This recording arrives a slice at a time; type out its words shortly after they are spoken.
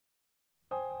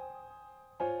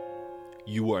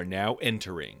You are now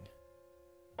entering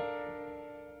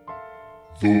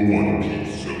The One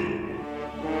Piece Zone.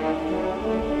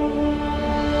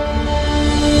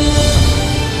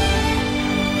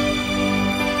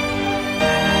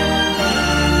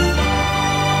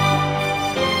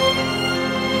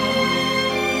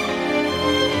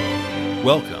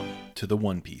 Welcome to the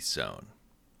One Piece Zone.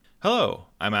 Hello,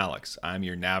 I'm Alex. I'm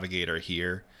your navigator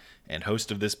here and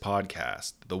host of this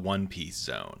podcast, The One Piece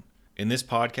Zone. In this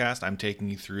podcast, I'm taking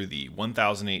you through the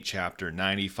 1008 chapter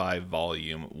 95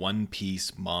 volume One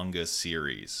Piece manga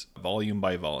series, volume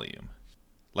by volume.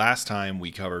 Last time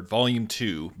we covered volume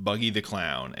 2, Buggy the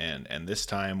Clown, and this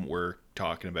time we're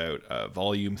talking about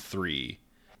volume 3,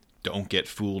 Don't Get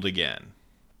Fooled Again.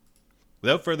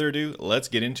 Without further ado, let's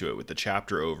get into it with the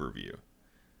chapter overview.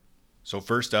 So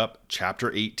first up,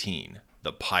 Chapter 18,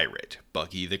 The Pirate,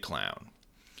 Buggy the Clown.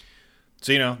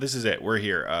 So, this is it. We're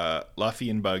here. Luffy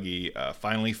and Buggy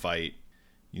finally fight.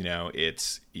 You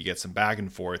get some back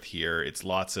and forth here. It's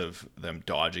lots of them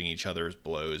dodging each other's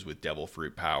blows with devil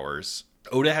fruit powers.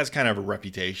 Oda has kind of a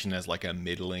reputation as like a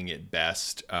middling at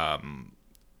best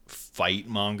fight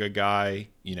manga guy.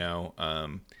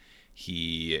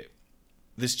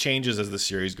 This changes as the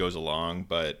series goes along,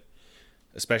 but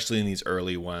especially in these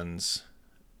early ones,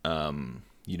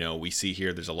 we see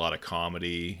here there's a lot of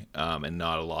comedy and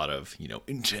not a lot of,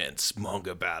 intense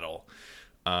manga battle.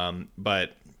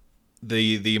 But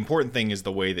the important thing is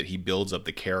the way that he builds up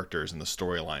the characters and the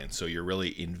storyline. So you're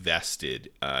really invested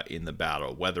in the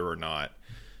battle, whether or not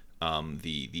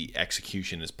the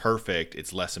execution is perfect.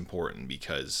 It's less important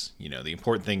because, the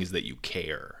important thing is that you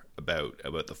care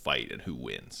about the fight and who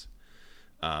wins.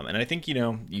 And I think, you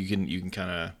can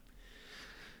kind of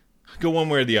go one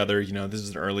way or the other. This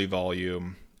is an early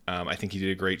volume. I think he did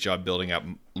a great job building up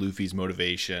Luffy's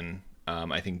motivation.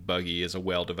 I think Buggy is a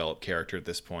well-developed character at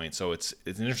this point, so it's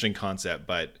an interesting concept.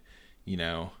 But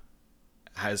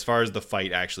as far as the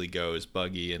fight actually goes,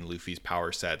 Buggy and Luffy's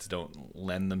power sets don't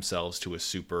lend themselves to a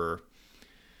super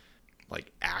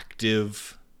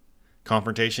active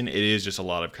confrontation. It is just a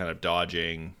lot of kind of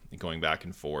dodging and going back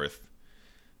and forth.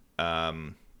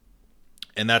 And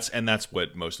that's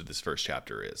what most of this first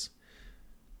chapter is.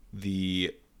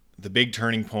 The big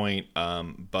turning point,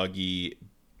 Buggy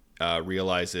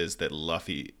realizes that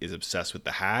Luffy is obsessed with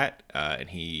the hat, and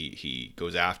he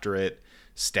goes after it,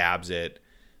 stabs it,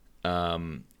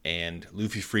 and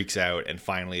Luffy freaks out and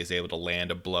finally is able to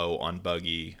land a blow on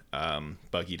Buggy.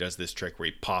 Buggy does this trick where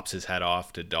he pops his head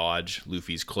off to dodge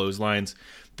Luffy's clotheslines.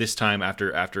 This time,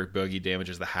 after Buggy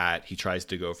damages the hat, he tries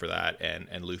to go for that,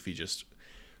 and Luffy just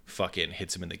fucking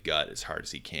hits him in the gut as hard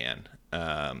as he can,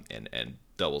 and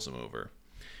doubles him over.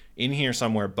 In here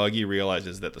somewhere, Buggy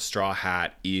realizes that the straw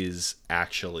hat is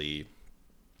actually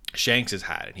Shanks'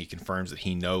 hat, and he confirms that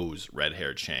he knows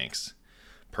red-haired Shanks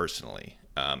personally.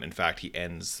 In fact, he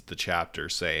ends the chapter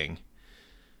saying,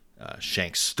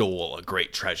 Shanks stole a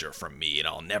great treasure from me, and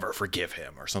I'll never forgive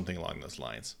him, or something along those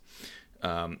lines.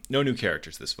 No new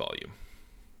characters this volume.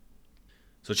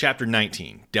 So chapter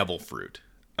 19, Devil Fruit.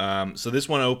 So this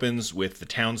one opens with the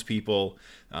townspeople.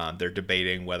 They're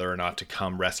debating whether or not to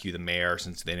come rescue the mayor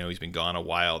since they know he's been gone a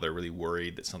while. They're really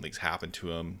worried that something's happened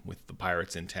to him with the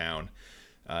pirates in town.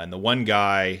 And the one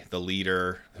guy, the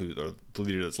leader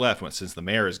that's left, since the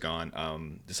mayor is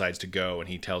gone, decides to go, and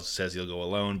he says he'll go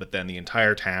alone. But then the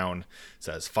entire town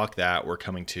says, "Fuck that! We're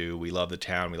coming too. We love the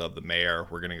town. We love the mayor.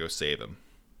 We're gonna go save him."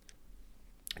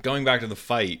 Going back to the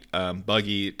fight,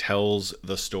 Buggy tells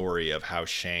the story of how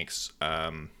Shanks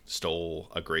stole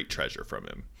a great treasure from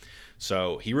him.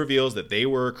 So he reveals that they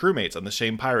were crewmates on the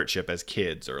same pirate ship as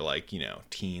kids, or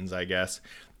teens, I guess.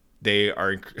 They're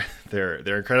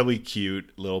incredibly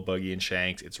cute, little Buggy and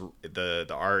Shanks. It's the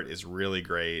art is really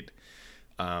great.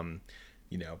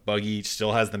 Buggy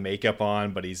still has the makeup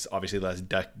on, but he's obviously less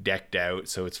decked out,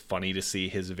 so it's funny to see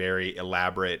his very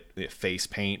elaborate face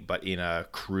paint, but in a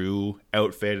crew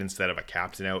outfit instead of a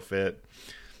captain outfit.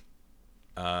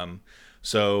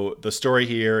 So the story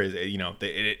here is,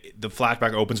 the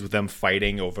flashback opens with them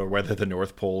fighting over whether the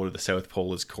North Pole or the South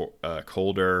Pole is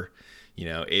colder.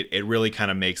 It really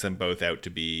kind of makes them both out to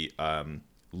be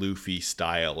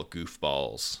Luffy-style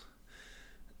goofballs.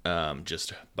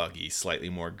 Just Buggy slightly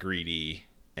more greedy,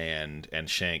 and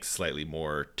Shanks slightly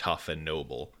more tough and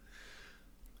noble,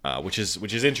 which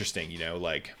is interesting.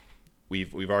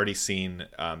 We've already seen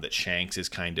that Shanks is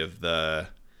kind of the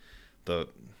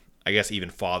I guess even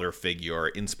father figure or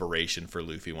inspiration for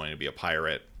Luffy wanting to be a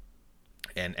pirate,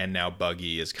 and now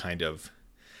Buggy is kind of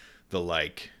the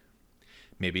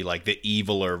maybe the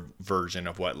eviler version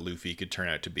of what Luffy could turn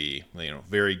out to be.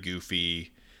 Very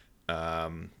goofy,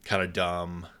 kind of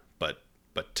dumb, but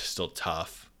but still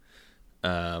tough.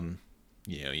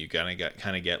 You kind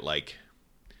of get like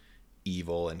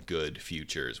evil and good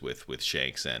futures with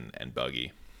Shanks and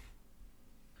Buggy.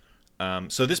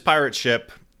 So this pirate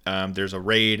ship, there's a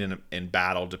raid and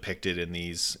battle depicted in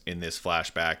this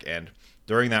flashback, and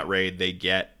during that raid they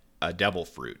get a devil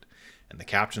fruit, and the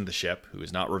captain of the ship, who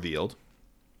is not revealed,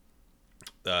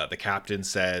 the captain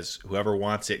says whoever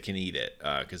wants it can eat it,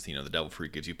 because the devil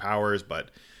fruit gives you powers, but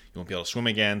you won't be able to swim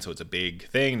again, so it's a big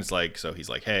thing. It's like, so he's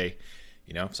like, hey,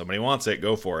 if somebody wants it,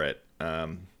 go for it.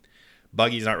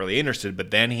 Buggy's not really interested,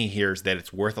 but then he hears that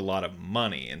it's worth a lot of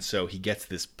money, and so he gets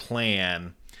this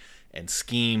plan and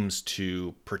schemes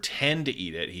to pretend to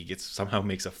eat it. He somehow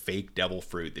makes a fake devil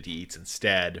fruit that he eats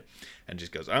instead, and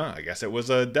just goes, I guess it was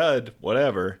a dud,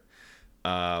 whatever.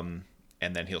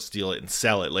 And then he'll steal it and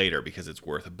sell it later because it's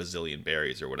worth a bazillion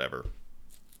berries or whatever.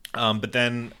 But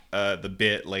then the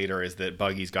bit later is that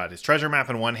Buggy's got his treasure map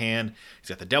in one hand, he's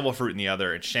got the devil fruit in the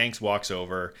other, and Shanks walks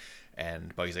over,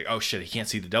 and Buggy's like, oh shit, he can't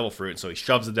see the devil fruit, and so he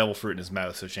shoves the devil fruit in his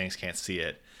mouth so Shanks can't see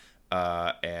it.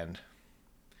 And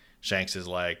Shanks is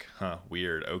like,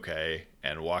 weird, okay,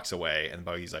 and walks away, and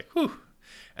Buggy's like, whew.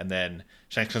 And then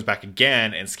Shanks comes back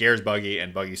again and scares Buggy,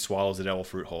 and Buggy swallows the devil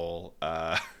fruit whole,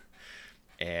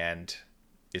 and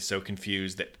is so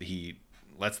confused that he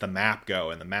lets the map go,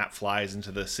 and the map flies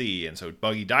into the sea, and so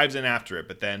Buggy dives in after it,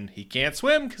 but then he can't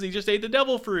swim because he just ate the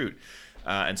devil fruit,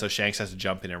 and so Shanks has to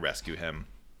jump in and rescue him.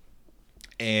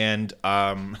 And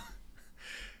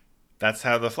that's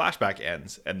how the flashback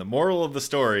ends. And the moral of the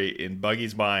story in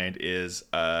Buggy's mind is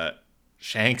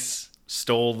Shanks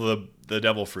stole the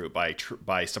devil fruit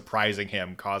by surprising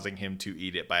him, causing him to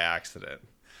eat it by accident.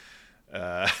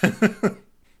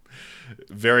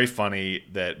 Very funny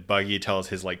that Buggy tells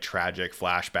his like tragic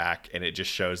flashback, and it just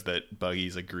shows that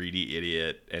Buggy's a greedy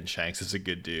idiot and Shanks is a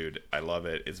good dude. I love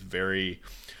it. It's very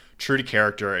true to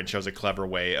character and shows a clever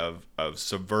way of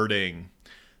subverting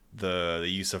the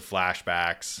use of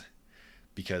flashbacks,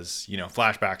 because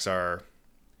flashbacks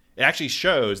it actually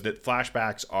shows that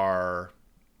flashbacks are,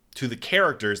 to the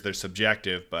characters, they're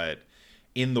subjective, but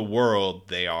in the world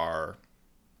they are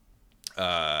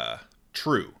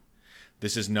true.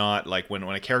 This is not like when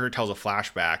a character tells a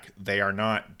flashback, they are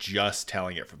not just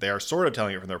telling it they are sort of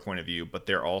telling it from their point of view, but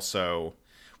they're also,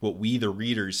 what we the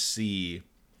readers see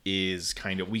is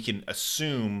kind of, we can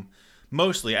assume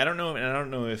mostly, I don't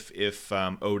know if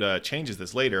Oda changes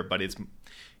this later, but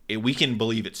we can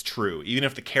believe it's true, even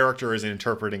if the character is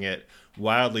interpreting it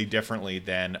wildly differently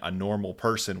than a normal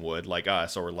person would, like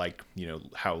us, or like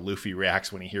how Luffy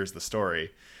reacts when he hears the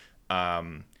story.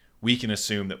 We can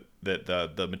assume that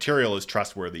the material is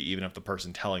trustworthy, even if the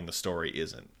person telling the story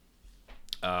isn't.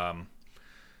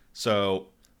 So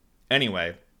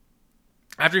anyway,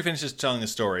 after he finishes telling the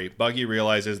story, Buggy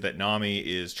realizes that Nami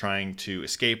is trying to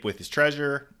escape with his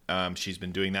treasure. She's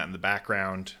been doing that in the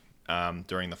background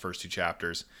during the first two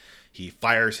chapters. He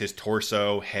fires his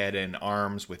torso, head, and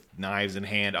arms with knives in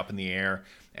hand up in the air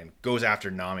and goes after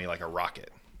Nami like a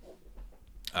rocket.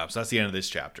 So that's the end of this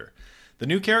chapter. The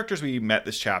new characters we met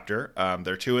this chapter,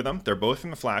 there are two of them. They're both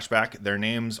from the flashback. Their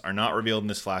names are not revealed in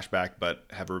this flashback, but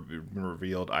have been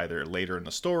revealed either later in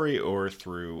the story or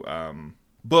through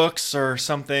books or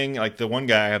something. Like the one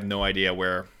guy, I have no idea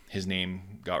where his name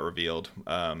got revealed.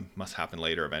 Must happen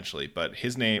later eventually. But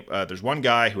his name, there's one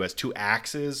guy who has two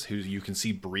axes, who you can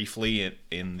see briefly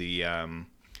in the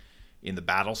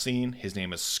battle scene. His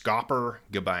name is Scopper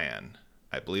Gaban.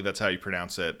 I believe that's how you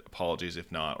pronounce it. Apologies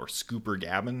if not. Or Scooper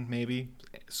Gavin, maybe?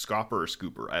 Scopper or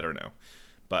Scooper, I don't know.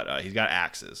 But he's got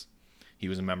axes. He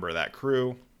was a member of that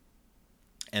crew.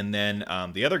 And then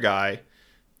the other guy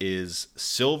is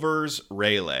Silvers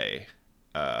Raleigh.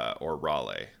 Or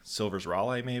Raleigh. Silvers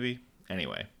Raleigh, maybe?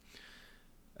 Anyway.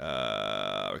 We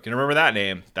can remember that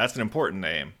name. That's an important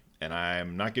name. And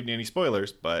I'm not giving you any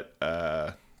spoilers, but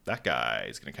that guy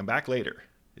is going to come back later.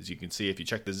 As you can see, if you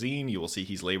check the zine, you will see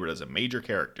he's labeled as a major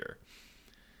character.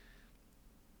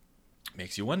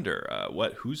 Makes you wonder,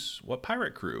 what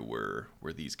pirate crew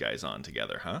were these guys on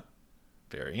together, huh?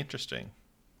 Very interesting.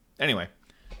 Anyway,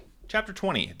 chapter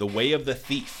 20, The Way of the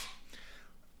Thief.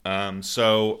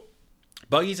 So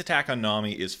Buggy's attack on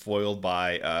Nami is foiled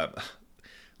by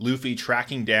Luffy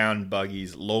tracking down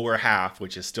Buggy's lower half,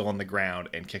 which is still on the ground,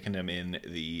 and kicking him in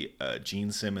the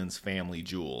Gene Simmons family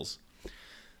jewels.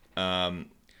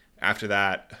 After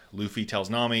that, Luffy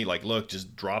tells Nami, like, look,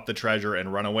 just drop the treasure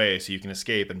and run away so you can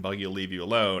escape and Buggy will leave you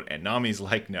alone. And Nami's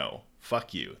like, no,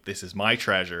 fuck you. This is my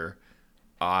treasure.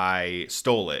 I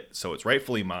stole it, so it's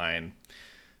rightfully mine.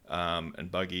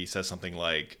 And Buggy says something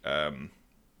like,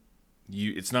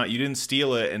 You didn't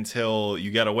steal it until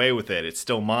you got away with it. It's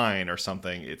still mine or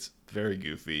something. It's very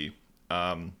goofy.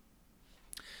 Buggy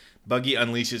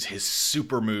unleashes his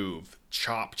super move,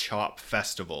 Chop Chop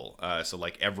Festival. So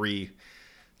like every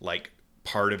like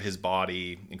part of his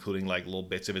body, including like little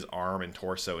bits of his arm and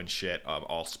torso and shit,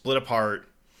 all split apart,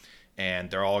 and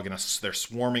they're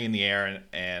swarming in the air,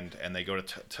 and they go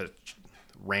to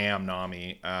ram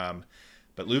Nami.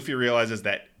 But Luffy realizes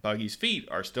that Buggy's feet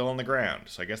are still on the ground.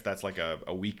 So I guess that's like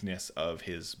a weakness of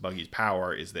Buggy's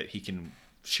power, is that he can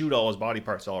shoot all his body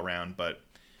parts all around, but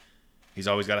he's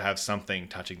always got to have something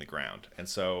touching the ground. And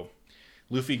so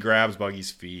Luffy grabs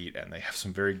Buggy's feet, and they have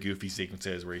some very goofy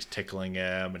sequences where he's tickling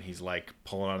him, and he's like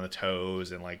pulling on the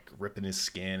toes and like ripping his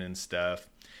skin and stuff.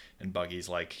 And Buggy's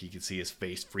like, he can see his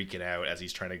face freaking out as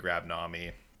he's trying to grab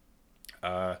Nami.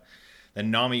 Then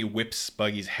Nami whips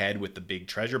Buggy's head with the big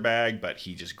treasure bag, but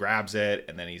he just grabs it,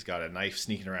 and then he's got a knife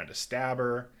sneaking around to stab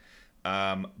her.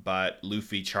 But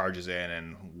Luffy charges in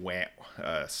and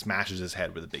smashes his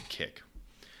head with a big kick.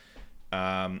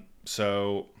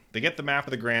 So they get the map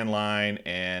of the Grand Line,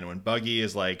 and when Buggy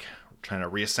is like trying to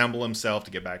reassemble himself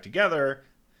to get back together,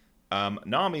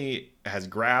 Nami has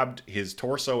grabbed his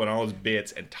torso and all his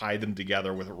bits and tied them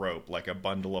together with a rope like a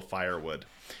bundle of firewood.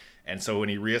 And so when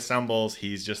he reassembles,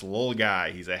 he's just a little guy.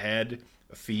 He's a head,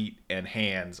 feet, and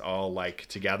hands all like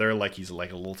together, like he's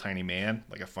like a little tiny man,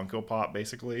 like a Funko Pop,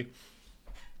 basically.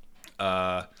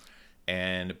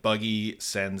 And Buggy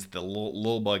sends the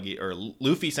little Buggy, or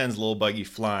Luffy sends little Buggy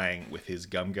flying with his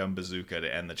Gum Gum Bazooka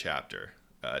to end the chapter.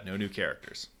 No new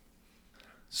characters.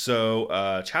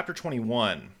 So chapter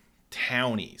 21,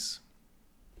 Townies.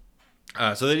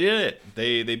 So they did it.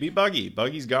 They beat Buggy.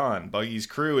 Buggy's gone. Buggy's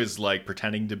crew is like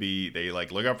pretending to be. They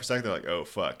like look up for a second. They're like, "Oh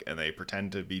fuck," and they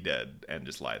pretend to be dead and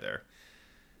just lie there.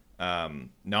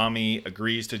 Nami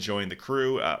agrees to join the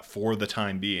crew for the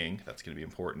time being. That's going to be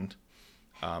important.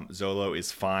 Zolo is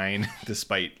fine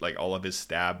despite like all of his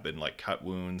stab and like cut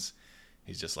wounds.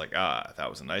 He's just like, that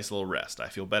was a nice little rest. I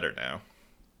feel better now.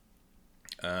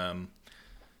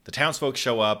 The townsfolk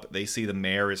show up. They see the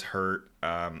mayor is hurt.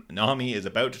 Nami is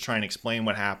about to try and explain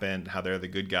what happened, how they're the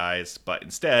good guys, but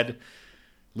instead,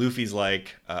 Luffy's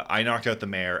like, I knocked out the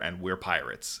mayor and we're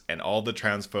pirates. And all the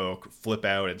townsfolk flip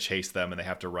out and chase them, and they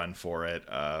have to run for it.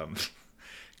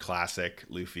 Classic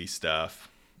Luffy stuff.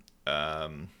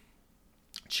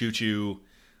 Choo-Choo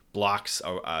blocks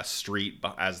a street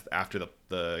after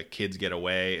the kids get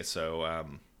away, so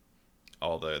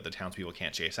all the townspeople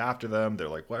can't chase after them. They're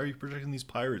like, why are you protecting these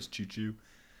pirates, Choo-Choo?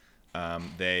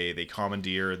 They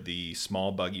commandeer the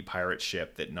small buggy pirate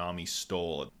ship that Nami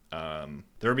stole.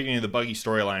 They're beginning of the Buggy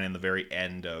storyline in the very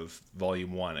end of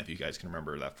Volume 1, if you guys can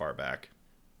remember that far back.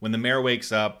 When the mayor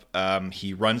wakes up,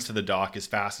 he runs to the dock as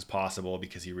fast as possible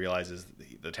because he realizes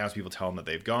the townspeople tell him that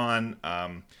they've gone,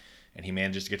 and he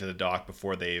manages to get to the dock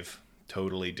before they've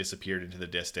totally disappeared into the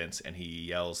distance, and he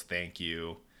yells, "Thank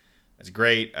you." It's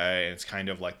great. And it's kind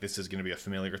of like this is going to be a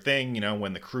familiar thing. You know,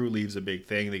 when the crew leaves a big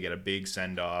thing, they get a big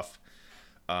send-off.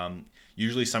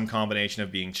 Usually some combination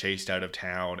of being chased out of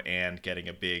town and getting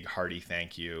a big hearty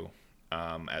thank you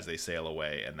as they sail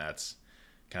away. And that's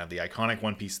kind of the iconic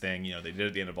One Piece thing. You know, they did it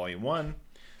at the end of Volume 1.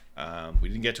 We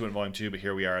didn't get to it in Volume 2, but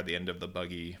here we are at the end of the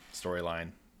Buggy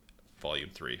storyline,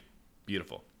 Volume 3.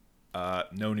 Beautiful.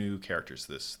 No new characters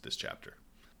this chapter.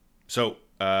 So,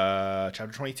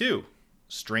 chapter 22.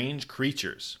 Strange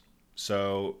creatures.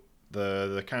 So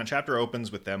the kind of chapter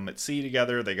opens with them at sea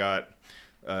together. They got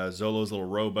Zolo's little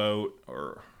rowboat,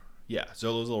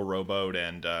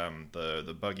 and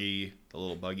the buggy, the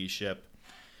little buggy ship.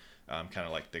 Kind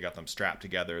of like they got them strapped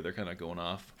together. They're kind of going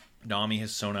off. Nami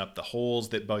has sewn up the holes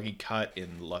that Buggy cut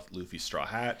in Luffy's straw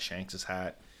hat, Shanks'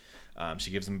 hat.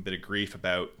 She gives him a bit of grief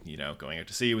about, going out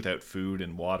to sea without food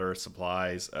and water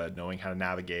supplies, knowing how to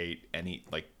navigate,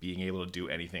 being able to do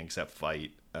anything except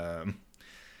fight.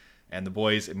 And the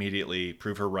boys immediately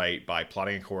prove her right by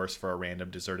plotting a course for a random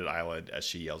deserted island as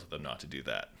she yells at them not to do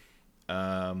that.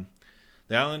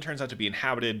 The island turns out to be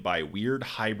inhabited by weird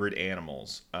hybrid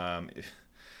animals.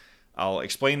 I'll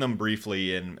explain them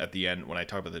briefly at the end when I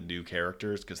talk about the new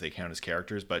characters, because they count as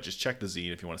characters, but just check the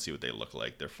zine if you want to see what they look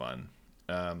like. They're fun.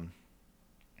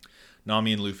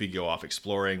 Nami and Luffy go off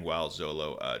exploring while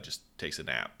Zolo just takes a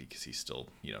nap because he's still,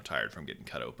 tired from getting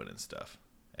cut open and stuff.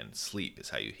 And sleep is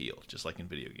how you heal, just like in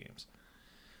video games.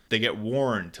 They get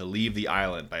warned to leave the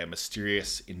island by a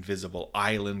mysterious, invisible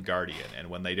island guardian. And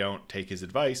when they don't take his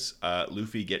advice,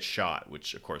 Luffy gets shot,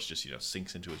 which, of course, just,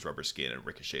 sinks into his rubber skin and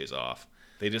ricochets off.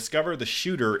 They discover the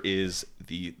shooter is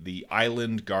the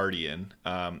island guardian,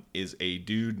 is a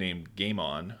dude named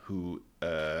Gaemon, or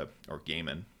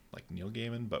Gaemon, like Neil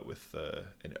Gaiman, but with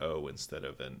an O instead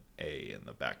of an A in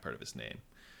the back part of his name.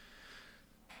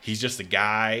 He's just a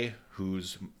guy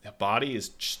whose body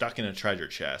is stuck in a treasure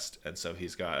chest, and so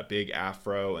he's got a big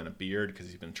afro and a beard because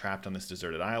he's been trapped on this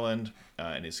deserted island,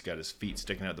 and he's got his feet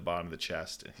sticking out the bottom of the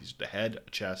chest, and he's the head,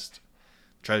 chest,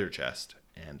 treasure chest,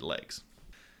 and legs.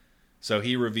 So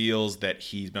he reveals that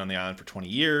he's been on the island for 20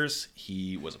 years.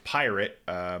 He was a pirate,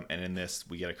 and in this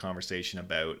we get a conversation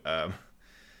about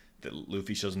that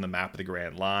Luffy shows him the map of the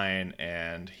Grand Line,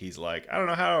 and he's like, I don't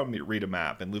know how to read a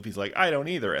map. And Luffy's like, I don't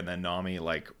either. And then Nami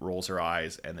like rolls her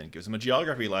eyes and then gives him a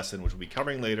geography lesson, which we'll be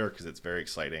covering later because it's very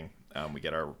exciting. We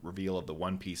get our reveal of the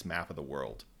One Piece map of the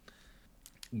world.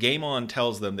 Gaimon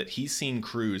tells them that he's seen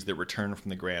crews that return from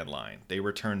the Grand Line. They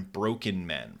return broken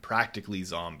men, practically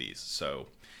zombies. So,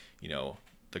 you know,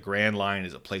 the Grand Line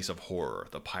is a place of horror,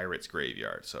 the pirate's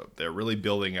graveyard. So they're really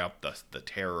building up the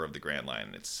terror of the Grand Line,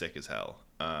 and it's sick as hell.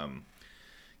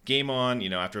 Gaimon, you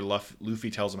know, after Luffy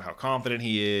tells him how confident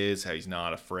he is, how he's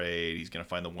not afraid, he's going to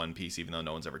find the One Piece even though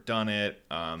no one's ever done it.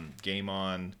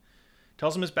 Gaimon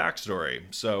tells him his backstory.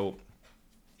 So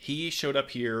he showed up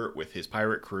here with his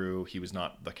pirate crew. He was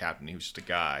not the captain, he was just a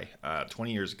guy.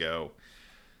 20 years ago,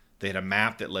 they had a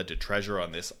map that led to treasure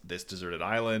on this deserted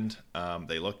island.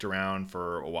 They looked around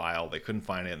for a while. They couldn't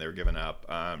find it, and they were giving up.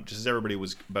 Just as everybody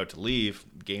was about to leave,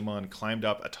 Gaimon climbed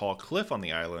up a tall cliff on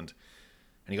the island,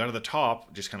 and he got to the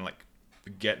top, just kind of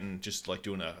like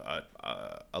doing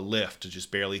a lift to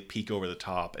just barely peek over the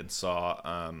top, and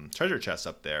saw treasure chests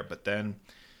up there. But then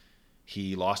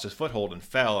he lost his foothold and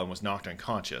fell and was knocked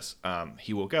unconscious.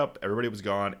 He woke up, everybody was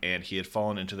gone, and he had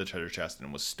fallen into the treasure chest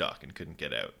and was stuck and couldn't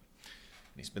get out.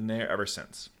 He's been there ever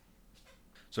since.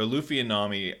 So Luffy and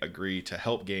Nami agree to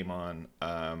help Gaimon.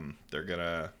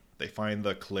 They find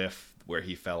the cliff where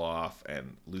he fell off,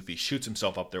 and Luffy shoots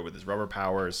himself up there with his rubber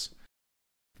powers.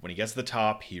 When he gets to the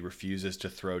top, he refuses to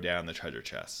throw down the treasure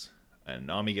chests. And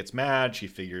Nami gets mad. She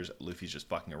figures Luffy's just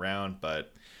fucking around,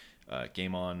 but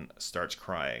Gaimon starts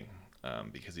crying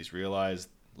because he's realized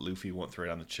Luffy won't throw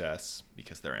down the chests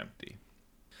because they're empty.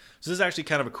 So this is actually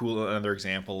kind of another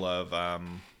example of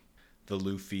the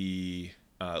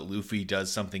Luffy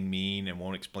does something mean and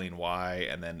won't explain why,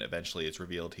 and then eventually it's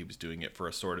revealed he was doing it for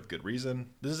a sort of good reason.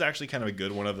 This is actually kind of a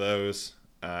good one of those,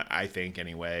 I think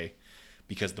anyway,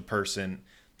 because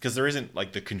there isn't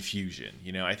like the confusion,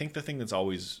 you know. I think the thing that's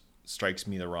always strikes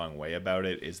me the wrong way about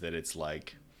it is that it's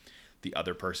like the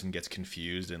other person gets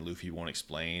confused and Luffy won't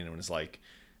explain, and it's like,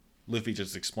 Luffy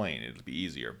just explain, it'll be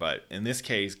easier. But in this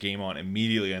case, Gaimon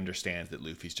immediately understands that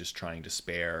Luffy's just trying to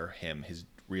spare him,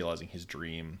 realizing his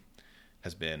dream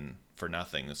has been for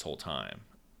nothing this whole time.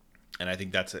 And I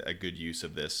think that's a good use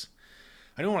of this.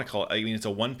 I don't want to call it, I mean, it's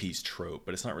a One Piece trope,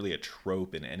 but it's not really a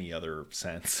trope in any other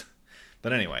sense.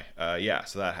 But anyway,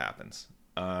 so that happens.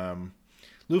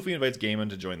 Luffy invites Gaimon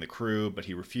to join the crew, but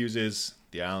he refuses.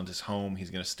 The island is home.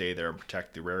 He's going to stay there and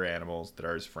protect the rare animals that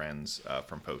are his friends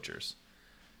from poachers.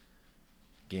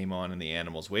 Gaimon and the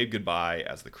animals wave goodbye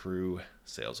as the crew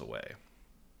sails away.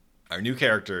 Our new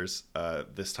characters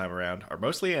this time around are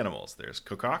mostly animals. There's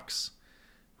Kokox,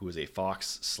 who is a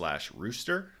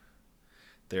fox/rooster.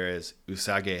 There is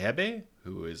Usagi Hebe,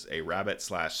 who is a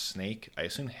rabbit/snake. I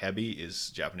assume Hebe is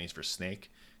Japanese for snake,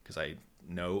 because I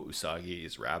know Usagi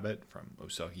is rabbit from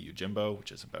Usagi Yojimbo,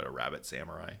 which is about a rabbit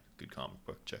samurai. Good comic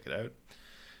book, check it out.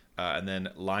 And then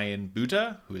Lion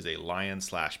Buta, who is a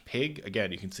lion/pig.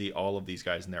 Again, you can see all of these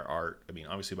guys in their art. I mean,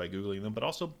 obviously by Googling them, but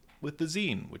also with the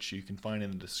zine, which you can find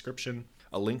in the description.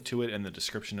 A link to it in the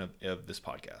description of this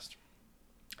podcast.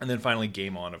 And then finally,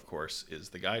 Gaimon, of course, is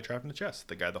the guy trapped in the chest.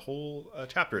 The guy the whole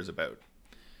chapter is about.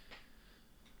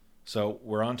 So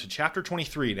we're on to chapter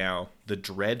 23 now, The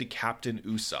Dread Captain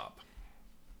Usopp.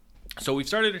 So we've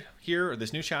started here,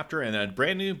 this new chapter, and a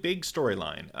brand new big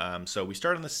storyline. So we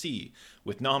start on the sea,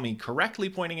 with Nami correctly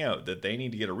pointing out that they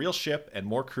need to get a real ship and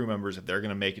more crew members if they're going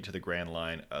to make it to the Grand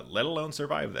Line, let alone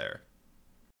survive there.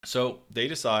 So they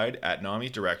decide, at Nami's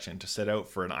direction, to set out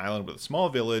for an island with a small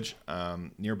village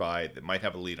nearby that might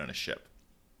have a lead on a ship.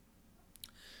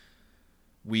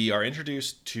 We are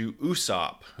introduced to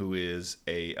Usopp, who is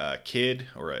a kid,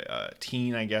 or a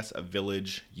teen, I guess, a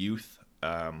village youth.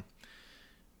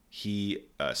 He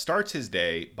starts his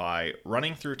day by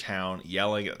running through town,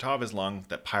 yelling at the top of his lungs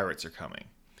that pirates are coming.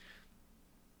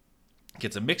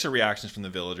 Gets a mix of reactions from the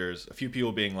villagers. A few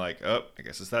people being like, oh, I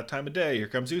guess it's that time of day. Here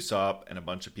comes Usopp. And a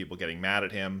bunch of people getting mad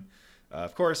at him.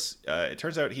 Of course, it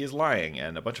turns out he is lying.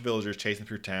 And a bunch of villagers chasing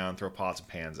through town, throw pots and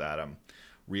pans at him.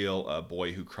 Real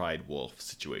boy who cried wolf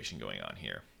situation going on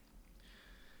here.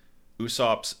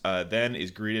 Usopp then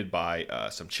is greeted by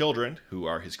some children who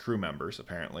are his crew members,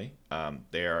 apparently.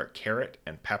 They are Carrot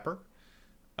and Pepper.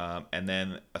 And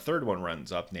then a third one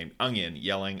runs up named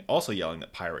Onion, also yelling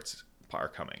that pirates are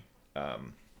coming.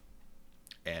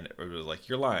 And it was like,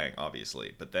 you're lying,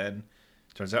 obviously. But then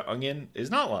turns out Onion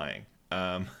is not lying.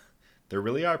 There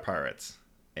really are pirates.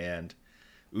 And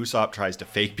Usopp tries to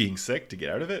fake being sick to get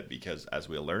out of it because, as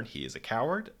we'll learn, he is a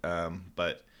coward.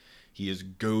 But he is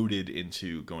goaded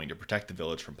into going to protect the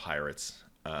village from pirates,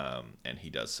 and he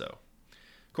does so.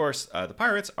 Of course, the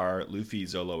pirates are Luffy,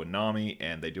 Zolo, and Nami,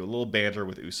 and they do a little banter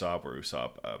with Usopp, where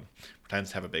Usopp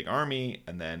pretends to have a big army,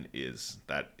 and then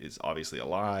that is obviously a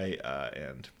lie.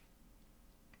 And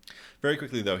very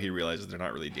quickly, though, he realizes they're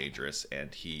not really dangerous,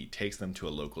 and he takes them to a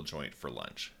local joint for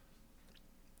lunch.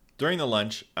 During the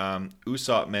lunch,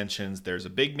 Usopp mentions there's a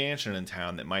big mansion in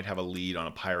town that might have a lead on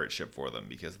a pirate ship for them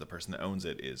because the person that owns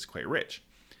it is quite rich.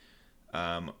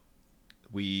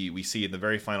 We see in the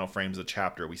very final frames of the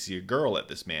chapter, we see a girl at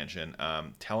this mansion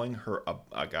telling her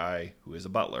a guy who is a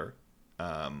butler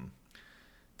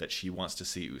that she wants to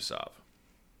see Usopp.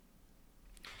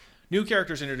 New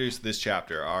characters introduced this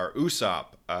chapter are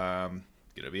Usopp,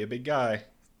 gonna be a big guy.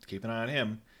 Keep an eye on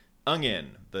him.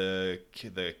 Onion, the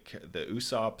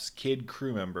Usopp's kid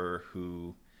crew member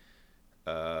who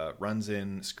runs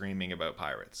in screaming about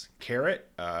pirates. Carrot,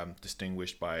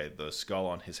 distinguished by the skull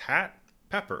on his hat.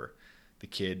 Pepper, the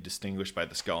kid distinguished by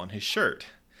the skull on his shirt.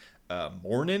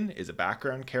 Mornin is a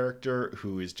background character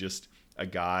who is just a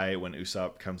guy when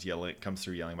Usopp comes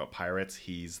through yelling about pirates.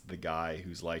 He's the guy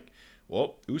who's like,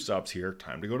 well, Usopp's here,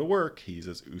 time to go to work. He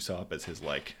uses Usopp as his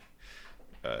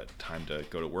time to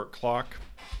go to work clock.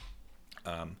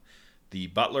 The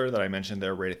butler that I mentioned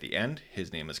there right at the end,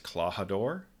 his name is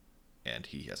Klahadore, and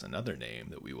he has another name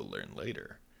that we will learn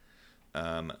later.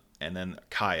 And then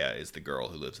Kaya is the girl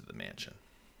who lives at the mansion.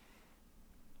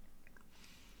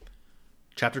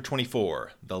 Chapter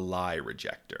 24, The Lie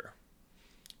Rejector.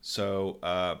 So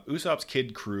Usopp's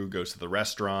kid crew goes to the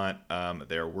restaurant.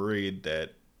 They're worried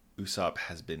that Usopp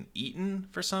has been eaten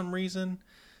for some reason.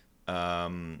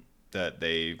 That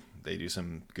they do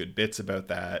some good bits about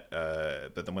that.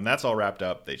 But then when that's all wrapped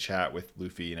up, they chat with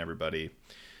Luffy and everybody.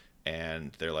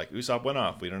 And they're like, Usopp went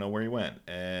off. We don't know where he went.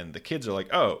 And the kids are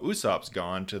like, oh, Usopp's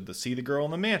gone to see the girl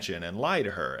in the mansion and lie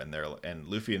to her. And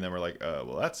Luffy and them are like,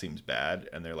 well, that seems bad.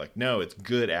 And they're like, no, it's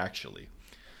good, actually.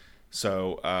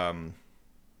 So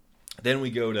then we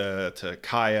go to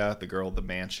Kaya, the girl at the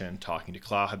mansion, talking to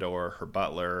Klahadore, her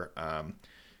butler,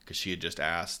 because she had just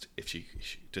asked if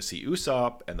to see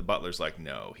Usopp, and the butler's like,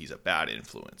 no, he's a bad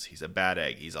influence. He's a bad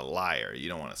egg. He's a liar. You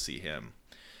don't want to see him.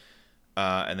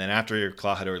 And then after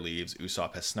Klahadore leaves,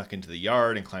 Usopp has snuck into the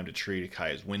yard and climbed a tree to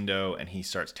Kaya's window, and he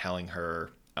starts telling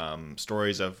her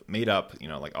stories of made up,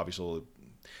 obviously,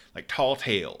 like tall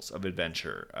tales of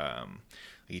adventure.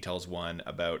 He tells one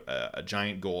about a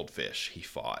giant goldfish he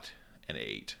fought and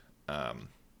ate.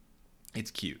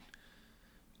 It's cute.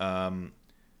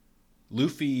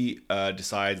 Luffy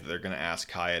decides that they're going to ask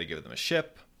Kaya to give them a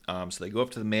ship. So they go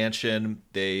up to the mansion.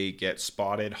 They get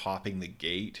spotted hopping the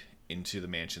gate into the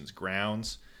mansion's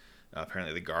grounds.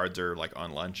 Apparently the guards are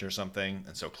on lunch or something.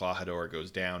 And so Klahadore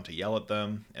goes down to yell at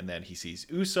them. And then he sees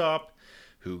Usopp,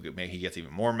 who he gets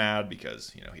even more mad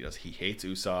because, he hates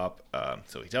Usopp.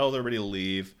 So he tells everybody to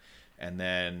leave. And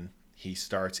then he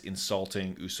starts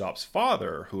insulting Usopp's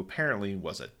father, who apparently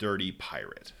was a dirty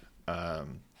pirate.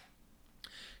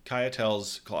 Kaya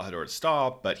tells Klahadore to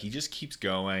stop, but he just keeps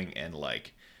going and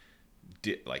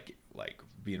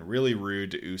being really rude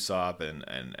to Usopp and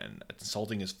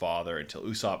insulting his father until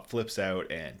Usopp flips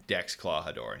out and decks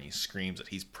Klahadore, and he screams that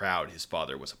he's proud his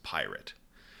father was a pirate.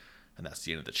 And that's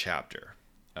the end of the chapter.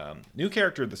 New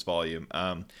character of this volume.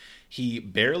 He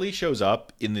barely shows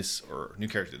up in this, or new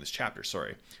character of this chapter,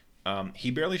 sorry. He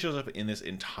barely shows up in this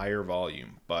entire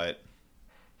volume, but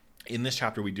in this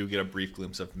chapter we do get a brief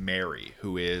glimpse of Mary,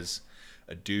 who is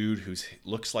a dude who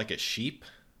looks like a sheep.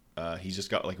 He's just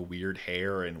got weird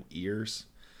hair and ears.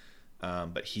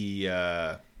 But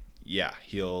he'll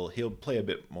play a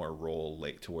bit more role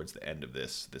late towards the end of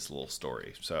this little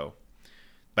story. So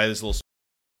by this little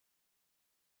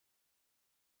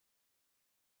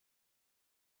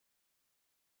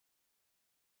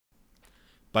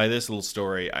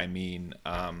story, I mean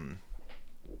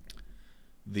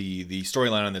the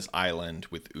storyline on this island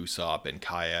with Usopp and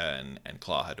Kaya and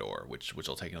Klahadore, which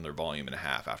will take another volume and a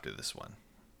half after this one.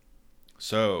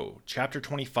 So, Chapter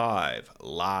 25,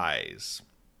 Lies.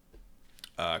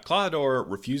 Klahadore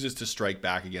refuses to strike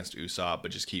back against Usopp,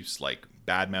 but just keeps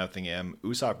bad-mouthing him.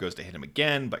 Usopp goes to hit him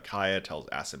again, but Kaya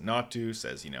asks him not to,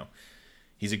 says,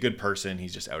 He's a good person.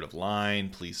 He's just out of line.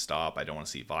 Please stop. I don't want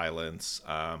to see violence.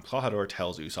 Klahadore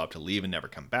tells Usopp to leave and never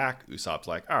come back. Usopp's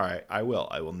like, all right, I will.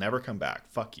 I will never come back.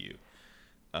 Fuck you.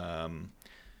 And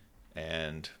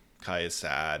Kai is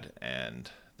sad,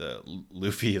 and the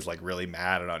Luffy is like really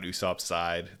mad and on Usopp's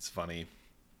side. It's funny.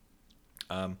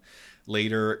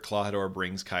 Later, Klahadore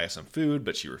brings Kaya some food,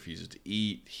 but she refuses to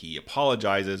eat. He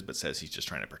apologizes, but says he's just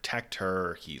trying to protect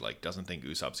her. He like doesn't think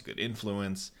Usopp's a good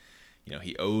influence. You know,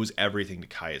 he owes everything to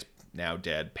Kaya's now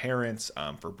dead parents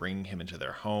for bringing him into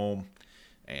their home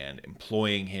and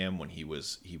employing him when he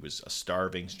was a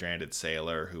starving, stranded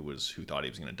sailor who thought he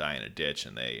was going to die in a ditch,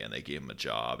 and they gave him a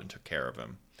job and took care of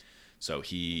him. So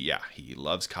he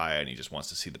loves Kaya, and he just wants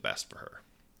to see the best for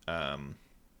her.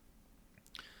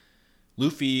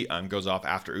 Luffy goes off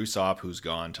after Usopp, who's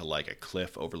gone to like a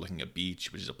cliff overlooking a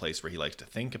beach, which is a place where he likes to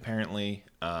think, apparently.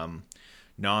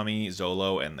 Nami,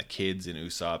 Zolo, and the kids in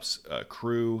Usopp's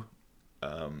crew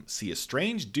see a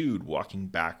strange dude walking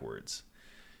backwards.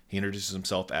 He introduces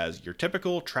himself as your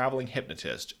typical traveling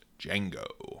hypnotist,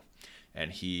 Django.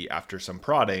 And he, after some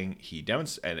prodding,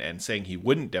 and saying he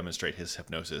wouldn't demonstrate his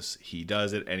hypnosis, he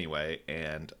does it anyway,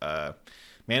 and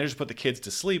manages to put the kids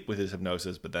to sleep with his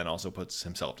hypnosis, but then also puts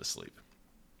himself to sleep.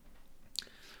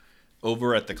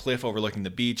 Over at the cliff overlooking the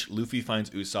beach, Luffy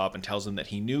finds Usopp and tells him that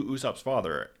he knew Usopp's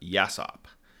father, Yasopp.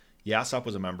 Yasopp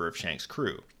was a member of Shanks'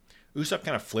 crew. Usopp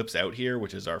kind of flips out here,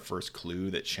 which is our first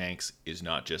clue that Shanks is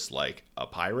not just like a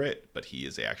pirate, but he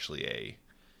is actually a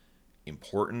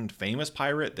important, famous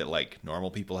pirate that like normal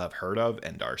people have heard of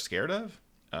and are scared of.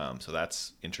 So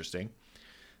that's interesting.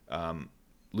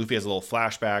 Luffy has a little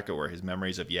flashback where his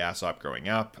memories of Yasopp growing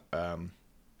up.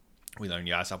 We learn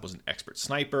Yasopp was an expert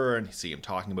sniper, and you see him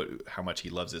talking about how much he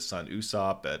loves his son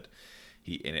Usopp, and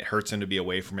it hurts him to be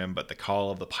away from him, but the call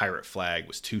of the pirate flag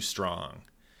was too strong,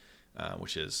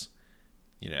 which is,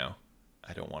 I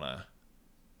don't want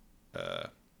to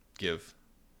give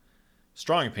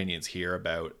strong opinions here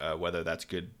about whether that's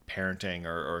good parenting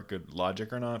or good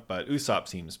logic or not, but Usopp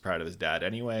seems proud of his dad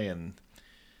anyway, and,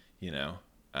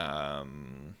 I'll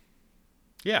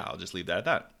just leave that at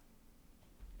that.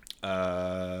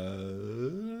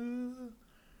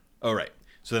 All right.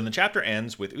 So then the chapter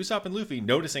ends with Usopp and Luffy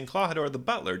noticing Klahadore the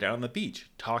butler down on the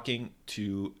beach talking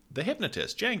to the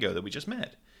hypnotist Django that we just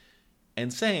met,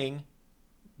 and saying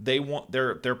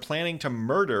they're planning to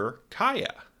murder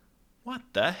Kaya. What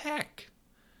the heck?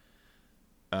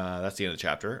 That's the end of the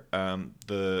chapter.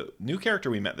 The new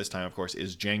character we met this time, of course,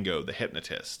 is Django the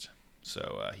hypnotist.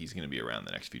 So he's going to be around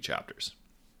the next few chapters.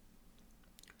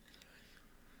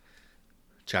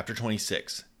 Chapter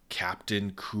 26,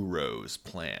 Captain Kuro's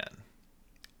Plan.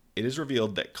 It is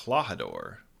revealed that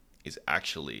Klahadore is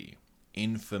actually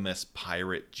infamous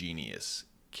pirate genius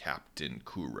Captain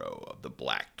Kuro of the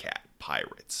Black Cat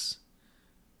Pirates.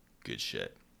 Good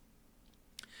shit.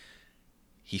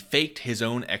 He faked his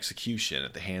own execution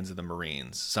at the hands of the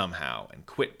Marines somehow and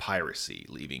quit piracy,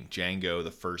 leaving Django,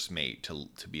 the first mate, to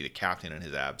be the captain in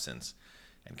his absence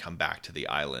and come back to the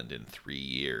island in 3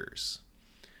 years.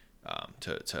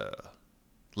 To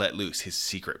let loose his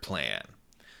secret plan.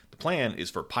 The plan is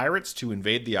for pirates to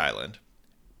invade the island,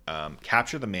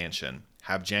 capture the mansion,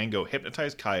 have Django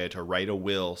hypnotize Kaya to write a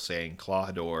will saying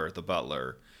Klahadore, the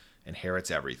butler,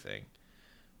 inherits everything.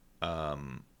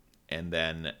 And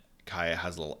then Kaya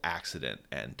has a little accident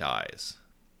and dies.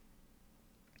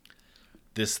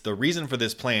 The reason for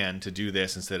this plan to do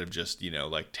this instead of just,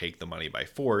 take the money by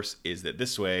force is that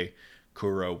this way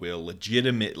Kuro will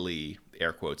legitimately,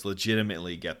 air quotes,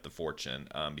 legitimately get the fortune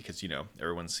because,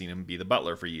 everyone's seen him be the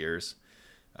butler for years.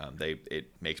 It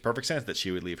makes perfect sense that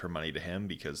she would leave her money to him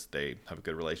because they have a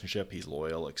good relationship. He's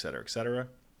loyal, et cetera, et cetera.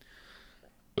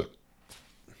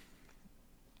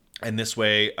 And this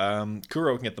way,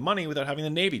 Kuro can get the money without having the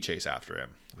Navy chase after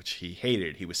him, which he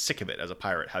hated. He was sick of it as a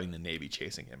pirate, having the Navy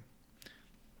chasing him.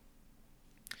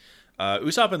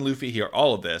 Usopp and Luffy hear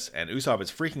all of this, and Usopp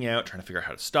is freaking out, trying to figure out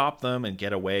how to stop them and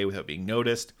get away without being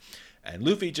noticed. And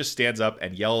Luffy just stands up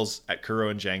and yells at Kuro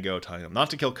and Django, telling them not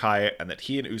to kill Kaya and that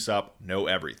he and Usopp know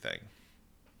everything.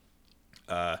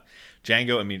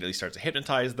 Django immediately starts to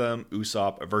hypnotize them.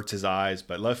 Usopp averts his eyes,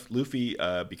 but Luffy,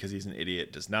 because he's an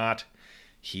idiot, does not.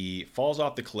 He falls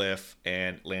off the cliff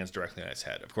and lands directly on his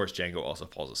head. Of course, Django also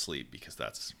falls asleep because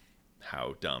that's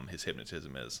how dumb his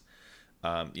hypnotism is.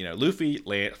 Luffy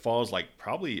falls like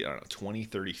probably, 20,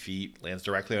 30 feet, lands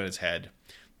directly on his head.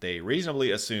 They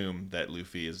reasonably assume that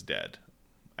Luffy is dead,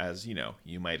 as,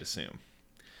 you might assume.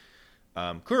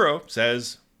 Kuro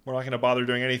says, we're not going to bother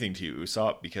doing anything to you,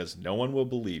 Usopp, because no one will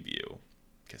believe you.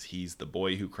 Because he's the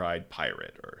boy who cried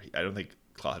pirate. Or I don't think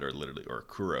Klahadore literally, or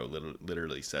Kuro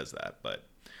literally says that, but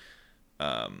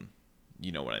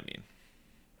You know what I mean.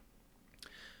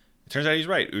 It turns out he's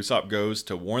right. Usopp goes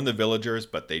to warn the villagers,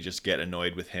 but they just get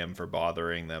annoyed with him for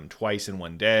bothering them twice in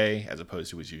one day, as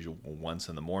opposed to his usual once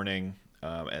in the morning.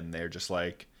 And they're just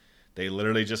like, they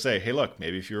literally just say, hey, look,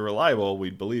 maybe if you were reliable,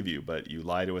 we'd believe you, but you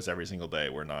lie to us every single day.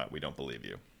 We don't believe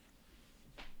you.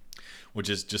 Which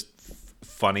is just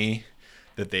funny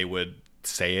that they would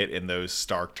say it in those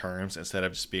stark terms instead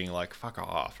of just being like, fuck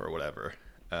off or whatever.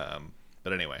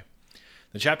 But anyway,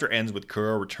 the chapter ends with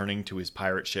Kuro returning to his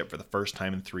pirate ship for the first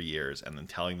time in 3 years and then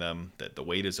telling them that the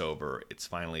wait is over. It's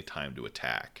finally time to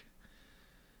attack.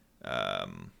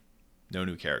 No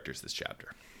new characters this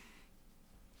chapter.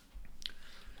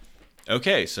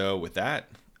 Okay, so with that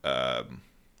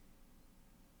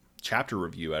chapter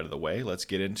review out of the way, let's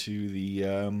get into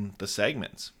the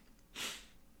segments.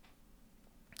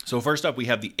 So first up, we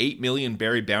have the 8 million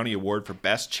Berry Bounty Award for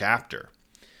Best Chapter.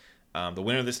 The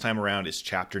winner this time around is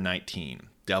Chapter 19,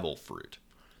 Devil Fruit.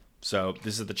 So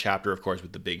this is the chapter, of course,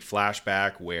 with the big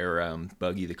flashback where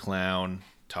Buggy the Clown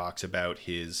talks about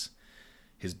his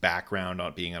background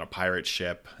on being on a pirate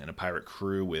ship and a pirate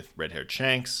crew with red-haired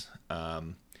Shanks.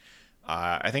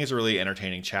 I think it's a really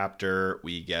entertaining chapter.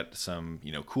 We get some,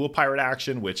 cool pirate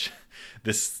action, which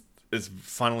this is,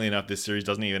 funnily enough, this series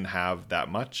doesn't even have that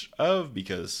much of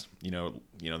because, they don't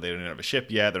have a ship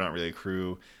yet. They're not really a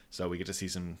crew. So we get to see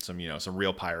some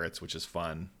real pirates, which is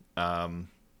fun. And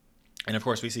of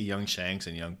course we see young Shanks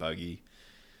and young Buggy,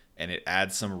 and it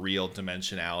adds some real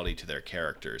dimensionality to their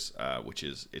characters,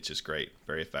 it's just great.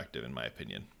 Very effective in my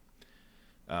opinion.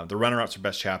 The runner-ups for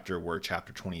Best Chapter were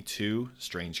Chapter 22,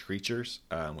 Strange Creatures,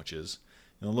 which is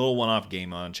a little one-off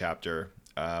Game On chapter.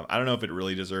 I don't know if it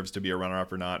really deserves to be a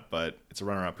runner-up or not, but it's a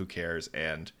runner-up, who cares?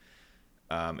 And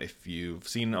if you've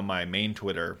seen on my main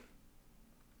Twitter,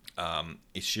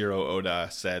 Ishiro Oda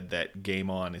said that Game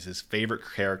On is his favorite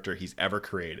character he's ever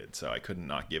created, so I couldn't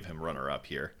not give him runner-up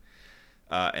here.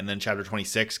 And then Chapter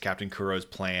 26, Captain Kuro's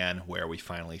Plan, where we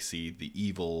finally see the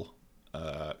evil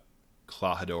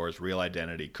Klahador's real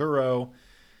identity, Kuro.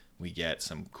 We get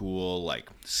some cool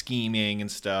scheming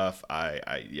and stuff.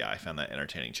 I found that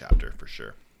entertaining chapter for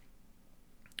sure.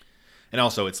 And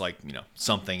also it's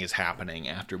something is happening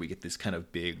after we get this kind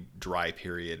of big dry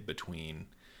period between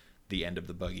the end of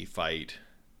the Buggy fight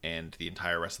and the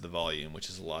entire rest of the volume, which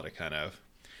is a lot of kind of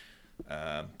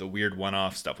the weird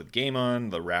one-off stuff with Game On,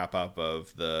 the wrap-up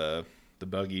of the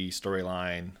Buggy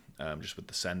storyline, just with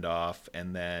the send-off,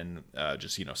 and then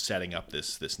just setting up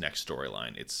this next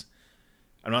storyline.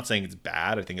 I'm not saying it's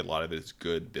bad. I think a lot of it is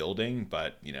good building,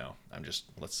 but I'm just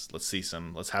let's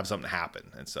have something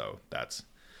happen, and so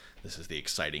this is the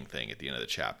exciting thing at the end of the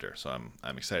chapter. So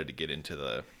I'm excited to get into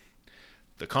the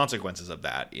consequences of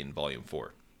that in Volume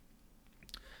 4.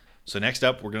 So next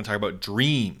up, we're going to talk about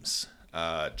dreams.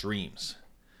 Dreams.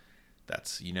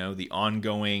 That's the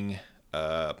ongoing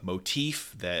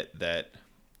motif that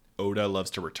Oda loves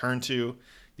to return to.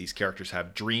 These characters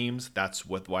have dreams. That's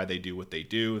why they do what they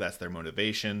do. That's their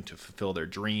motivation, to fulfill their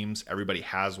dreams. Everybody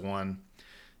has one.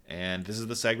 And this is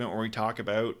the segment where we talk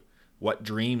about what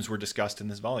dreams were discussed in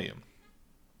this volume.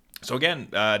 So again,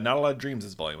 not a lot of dreams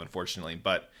this volume, unfortunately,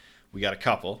 but we got a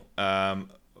couple.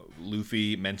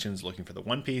 Luffy mentions looking for the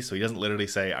One Piece, so he doesn't literally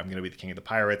say, I'm going to be the king of the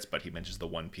pirates, but he mentions the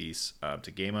One Piece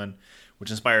to Gaemon, which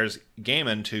inspires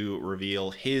Gaemon to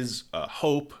reveal his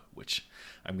hope, which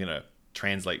I'm going to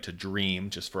translate to dream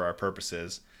just for our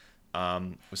purposes,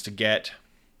 was to get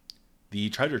the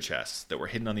treasure chests that were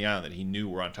hidden on the island that he knew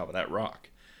were on top of that rock.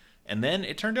 And then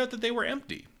it turned out that they were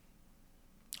empty,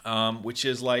 which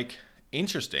is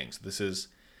interesting. So this is,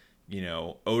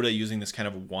 Oda using this kind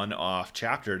of one-off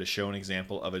chapter to show an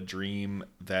example of a dream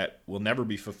that will never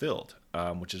be fulfilled,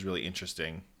 which is really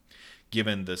interesting,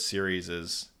 given the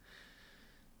series'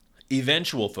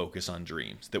 eventual focus on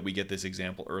dreams, that we get this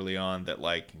example early on that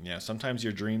sometimes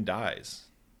your dream dies.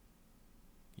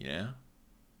 So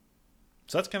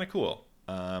that's kind of cool.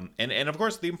 And of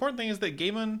course, the important thing is that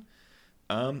Gaemon,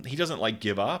 he doesn't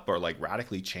give up or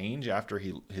radically change after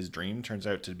his dream turns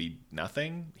out to be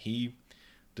nothing. He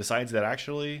decides that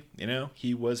actually,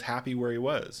 he was happy where he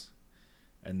was,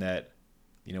 and that,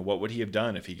 what would he have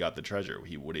done if he got the treasure?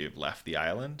 Would he have left the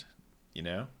island?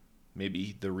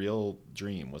 Maybe the real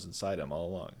dream was inside him all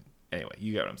along. Anyway,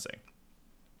 you get what I'm saying.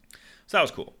 So that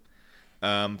was cool.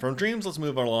 From dreams, let's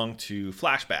move along to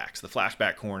flashbacks, the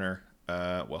flashback corner.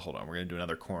 Well, hold on. We're going to do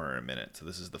another corner in a minute. So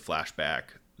this is the flashback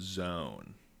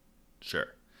zone. Sure.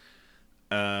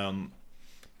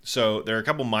 So there are a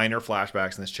couple minor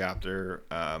flashbacks in this chapter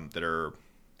that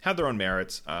have their own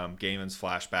merits. Gaemon's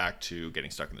flashback to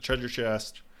getting stuck in the treasure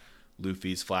chest.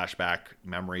 Luffy's flashback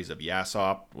memories of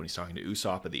Yasopp when he's talking to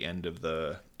Usopp at the end of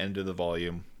the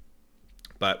volume.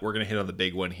 But we're gonna hit on the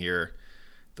big one here,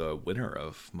 the winner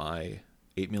of my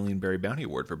 8 million berry bounty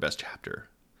award for best chapter,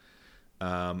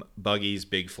 Buggy's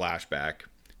big flashback.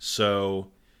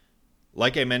 So,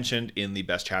 like I mentioned in the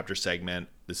best chapter segment,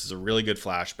 this is a really good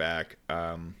flashback.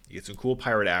 You get some cool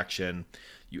pirate action.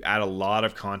 You add a lot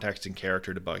of context and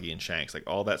character to Buggy and Shanks. Like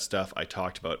all that stuff I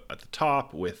talked about at the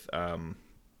top with, Buggy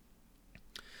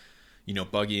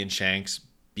and Shanks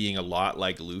being a lot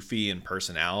like Luffy in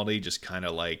personality, just kind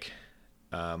of like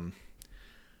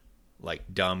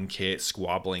dumb kids,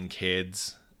 squabbling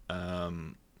kids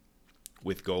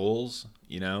with goals,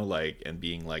 and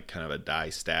being like kind of a die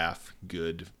staff,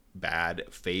 good, bad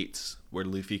fates where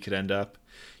Luffy could end up,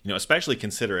 especially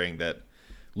considering that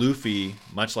Luffy,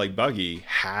 much like Buggy,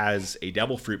 has a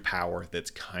devil fruit power that's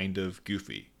kind of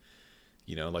goofy.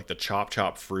 Like the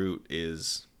chop fruit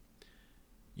is,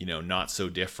 not so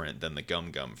different than the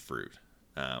gum fruit.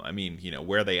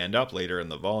 Where they end up later in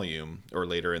the volume or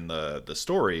later in the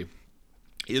story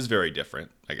is very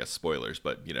different. I guess spoilers,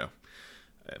 but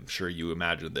I'm sure you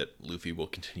imagine that Luffy will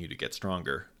continue to get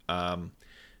stronger.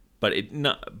 But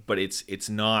it's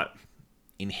not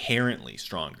inherently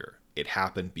stronger. It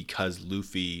happened because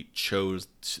Luffy chose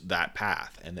that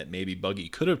path, and that maybe Buggy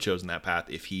could have chosen that path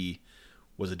if he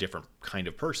was a different kind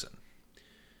of person,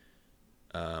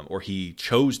 or he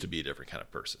chose to be a different kind of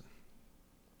person.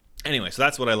 Anyway, so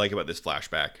that's what I like about this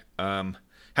flashback.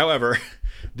 However,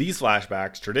 these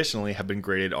flashbacks traditionally have been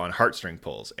graded on heartstring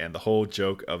pulls, and the whole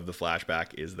joke of the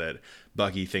flashback is that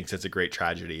Buggy thinks it's a great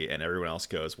tragedy, and everyone else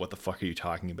goes, "What the fuck are you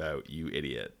talking about, you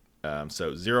idiot?"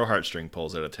 So 0 heartstring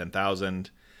pulls out of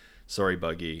 10,000. Sorry,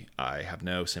 Buggy, I have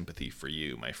no sympathy for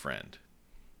you, my friend.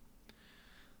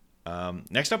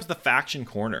 Next up is the faction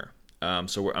corner. I'm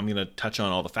going to touch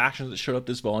on all the factions that showed up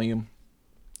this volume.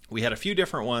 We had a few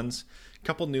different ones, a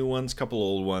couple new ones, a couple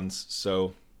old ones.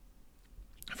 So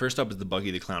first up is the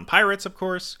Buggy the Clown Pirates, of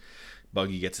course.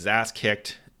 Buggy gets his ass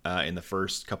kicked in the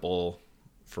first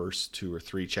 2 or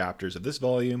 3 chapters of this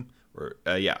volume.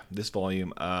 This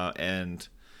volume. And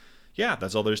yeah,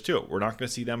 that's all there is to it. We're not going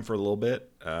to see them for a little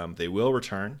bit. They will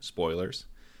return. Spoilers.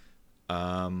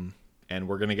 And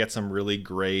we're going to get some really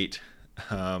great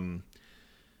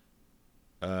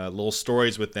little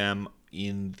stories with them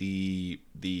in the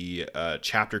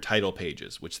chapter title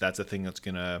pages, which that's a thing that's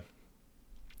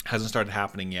hasn't started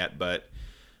happening yet, but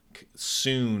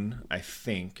soon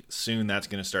that's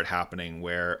going to start happening,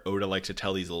 where Oda likes to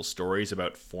tell these little stories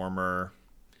about former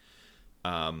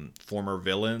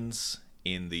villains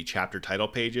in the chapter title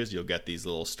pages. You'll get these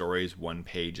little stories, 1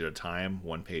 page at a time,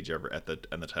 1 page on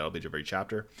the title page of every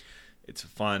chapter. It's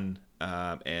fun,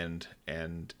 and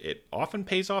it often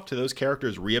pays off to those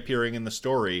characters reappearing in the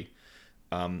story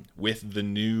with the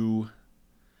new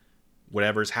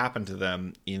whatever's happened to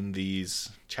them in these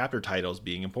chapter titles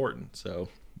being important. So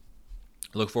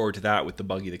look forward to that with the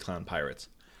Buggy the Clown Pirates.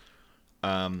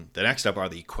 The next up are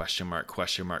the question mark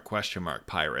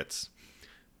pirates.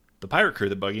 The pirate crew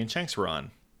that Buggy and Shanks were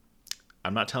on.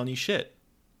 I'm not telling you shit.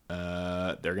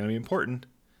 They're going to be important.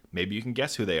 Maybe you can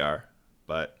guess who they are,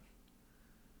 but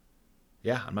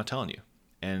yeah, I'm not telling you.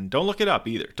 And don't look it up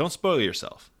either. Don't spoil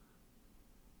yourself.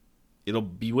 It'll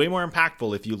be way more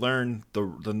impactful if you learn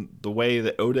the way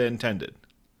that Oda intended.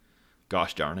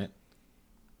 Gosh darn it.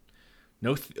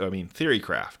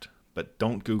 Theorycraft, but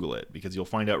don't Google it, because you'll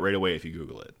find out right away if you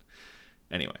Google it.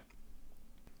 Anyway,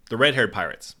 the red-haired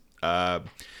pirates.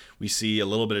 We see a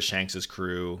little bit of Shanks'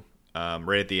 crew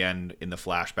right at the end in the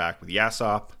flashback with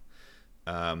Yasopp.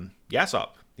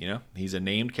 Yasopp, he's a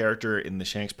named character in the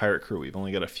Shanks pirate crew. We've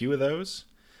only got a few of those.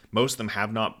 Most of them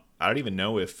have not. I don't even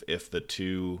know if the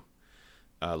 2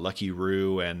 Lucky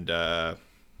Roo and the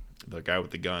guy with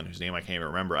the gun, whose name I can't even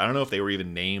remember, I don't know if they were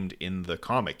even named in the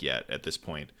comic yet at this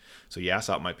point. So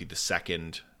Yasopp might be the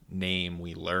second name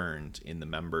we learned in the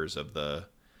members of the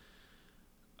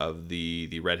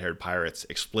red-haired pirates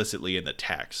explicitly in the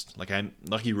text.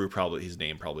 Lucky Roo, his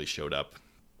name probably showed up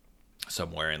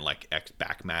somewhere in like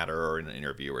back matter or in an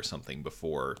interview or something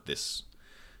before this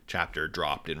chapter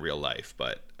dropped in real life.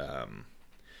 But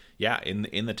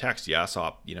in the text,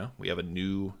 Yasopp, we have a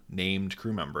new named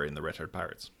crew member in the red-haired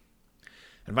pirates.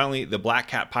 And finally, the Black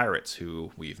Cat Pirates,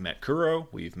 who we've met Kuro,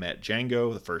 we've met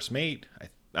Django, the first mate. I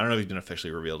don't know if he's been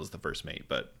officially revealed as the first mate,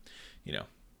 but,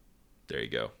 there you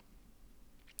go.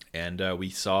 And we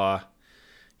saw,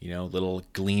 little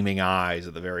gleaming eyes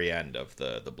at the very end of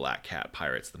the Black Cat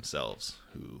Pirates themselves,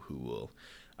 who will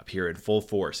appear in full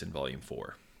force in Volume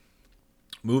 4.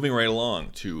 Moving right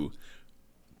along to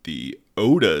the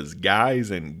Oda's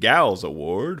Guys and Gals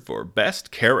Award for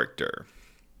Best Character.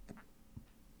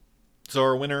 So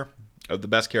our winner of the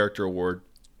Best Character Award,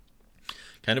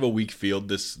 kind of a weak field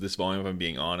this volume, if I'm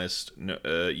being honest.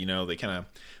 They kind of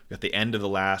got the end of the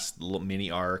last little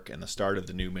mini arc and the start of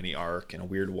the new mini arc and a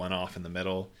weird one-off in the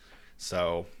middle.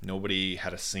 So nobody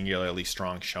had a singularly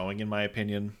strong showing, in my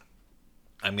opinion.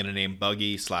 I'm going to name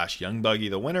Buggy / Young Buggy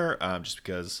the winner, just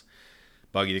because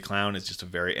Buggy the Clown is just a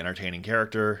very entertaining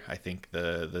character. I think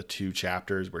the 2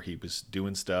 chapters where he was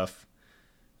doing stuff,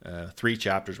 3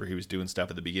 chapters where he was doing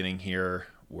stuff at the beginning here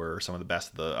were some of the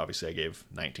best. Obviously, I gave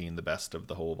 19 the best of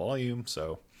the whole volume.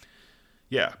 So,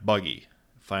 yeah, Buggy.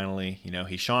 Finally,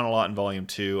 he shone a lot in Volume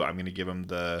 2. I'm going to give him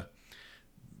the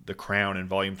crown in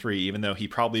Volume 3, even though he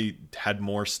probably had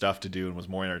more stuff to do and was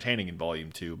more entertaining in Volume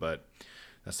 2, but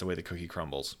that's the way the cookie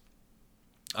crumbles.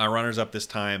 Our runners up this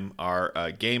time are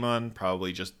Gaemon,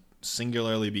 probably just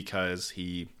singularly because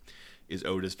he is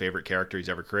Oda's favorite character he's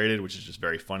ever created, which is just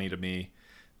very funny to me.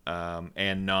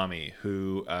 And Nami,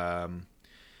 who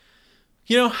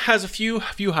has a few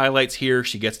highlights here.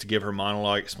 She gets to give her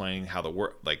monologue explaining how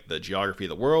the geography of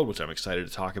the world, which I'm excited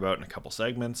to talk about in a couple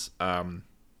segments.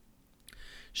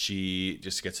 She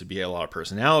just gets to be a lot of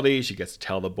personality. She gets to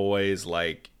tell the boys,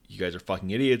 you guys are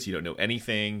fucking idiots. You don't know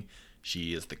anything.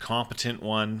 She is the competent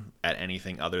one at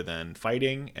anything other than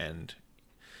fighting. And,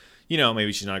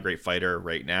 maybe she's not a great fighter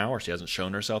right now, or she hasn't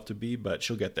shown herself to be, but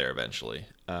she'll get there eventually.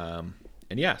 So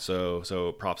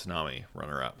props to Nami,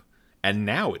 runner up. And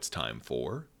now it's time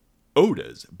for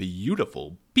Oda's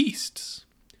Beautiful Beasts.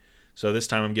 So this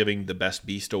time I'm giving the Best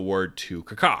Beast Award to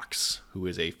Kakax, who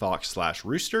is a fox /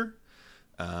 rooster.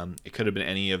 It could have been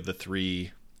any of the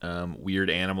 3 weird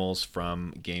animals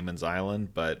from Gaemon's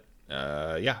Island, but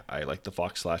I like the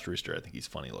fox / rooster. I think he's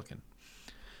funny looking.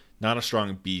 Not a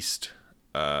strong beast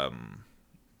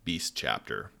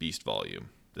chapter, beast volume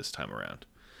this time around.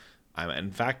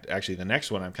 In fact, actually, the next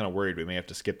one, I'm kind of worried we may have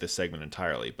to skip this segment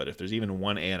entirely, but if there's even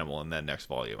one animal in that next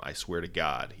volume, I swear to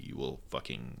God,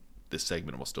 this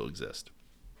segment will still exist.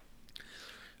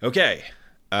 Okay,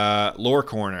 lore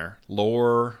corner,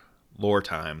 lore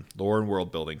time, lore and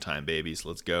world building time, babies.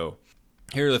 Let's go.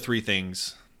 Here are the 3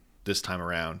 things this time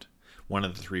around. One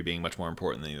of the 3 being much more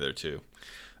important than the other 2.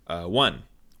 1,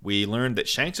 we learned that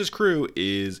Shanks' crew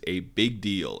is a big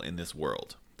deal in this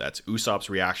world. That's Usopp's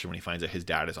reaction when he finds out his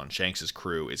dad is on Shanks'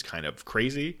 crew is kind of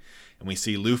crazy. And we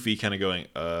see Luffy kind of going,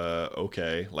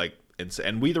 okay.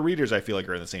 And we, the readers, I feel like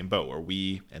are in the same boat, where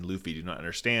we and Luffy do not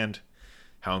understand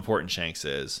how important Shanks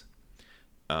is.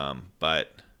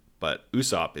 But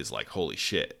Usopp is like, holy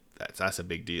shit, that's a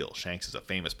big deal. Shanks is a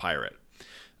famous pirate.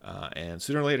 And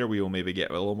sooner or later, we will maybe get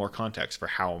a little more context for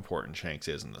how important Shanks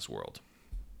is in this world.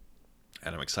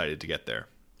 And I'm excited to get there.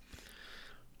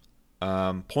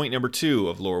 Point number 2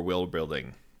 of lore world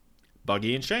building.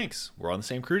 Buggy and Shanks were on the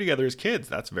same crew together as kids.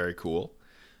 That's very cool.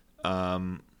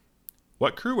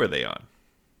 What crew were they on?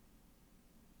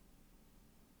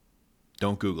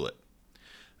 Don't Google it.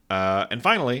 And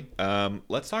finally,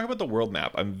 let's talk about the world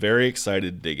map. I'm very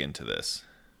excited to dig into this.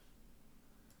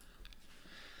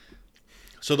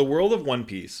 So the world of One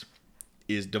Piece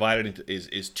is divided into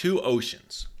is 2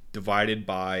 oceans divided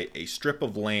by a strip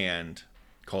of land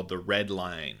called the Red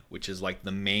Line, which is like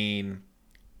the mainland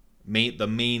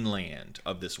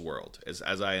of this world,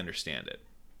 as I understand it.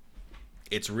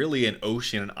 It's really an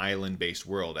ocean and island based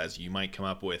world, as you might come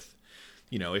up with,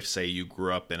 if say you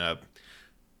grew up in a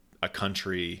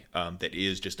country that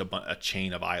is just a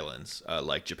chain of islands,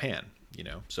 like Japan.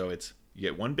 So you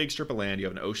get one big strip of land, you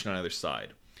have an ocean on either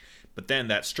side, but then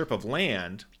that strip of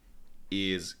land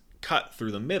is cut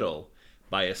through the middle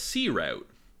by a sea route.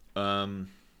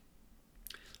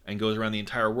 And goes around the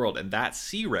entire world. And that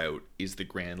sea route is the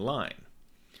Grand Line.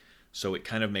 So it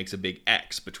kind of makes a big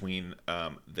X between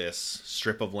this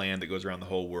strip of land that goes around the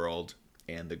whole world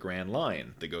and the Grand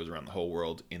Line that goes around the whole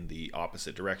world in the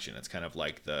opposite direction. It's kind of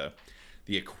like the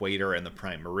equator and the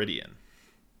prime meridian.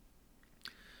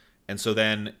 And so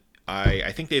then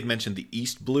I think they've mentioned the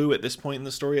East Blue at this point in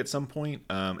the story at some point.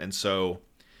 And so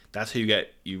that's how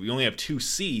you only have 2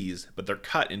 seas, but they're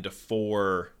cut into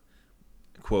 4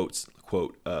 quote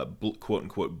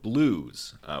unquote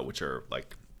blues, which are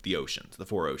like the oceans, the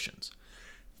 4 oceans.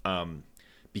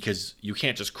 Because you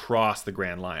can't just cross the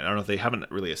Grand Line. I don't know if they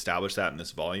haven't really established that in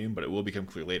this volume, but it will become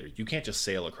clear later. You can't just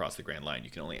sail across the Grand Line. You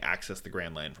can only access the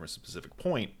Grand Line from a specific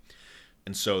point.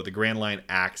 And so the Grand Line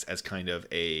acts as kind of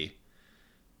the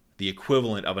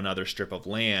equivalent of another strip of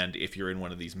land. If you're in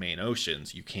one of these main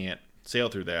oceans, you can't sail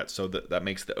through that. So that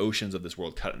makes the oceans of this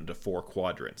world cut into 4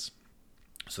 quadrants.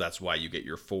 So that's why you get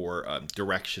your 4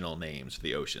 directional names for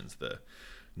the oceans.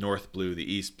 North Blue,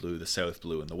 the East Blue, the South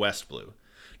Blue, and the West Blue.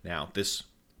 Now, this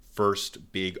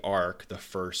first big arc, the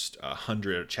first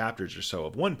 100 chapters or so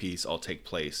of One Piece, all take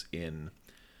place in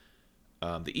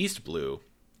the East Blue,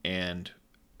 and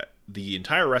the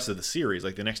entire rest of the series,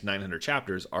 like the next 900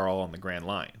 chapters, are all on the Grand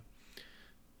Line.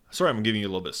 Sorry, I'm giving you a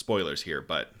little bit of spoilers here,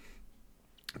 but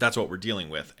that's what we're dealing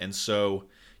with. And so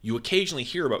you occasionally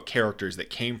hear about characters that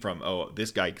came from, oh,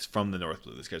 this guy's from the North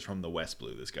Blue, this guy's from the West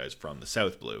Blue, this guy's from the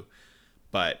South Blue,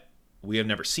 but we have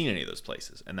never seen any of those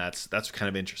places, and that's kind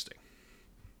of interesting.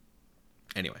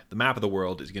 Anyway, the map of the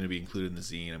world is going to be included in the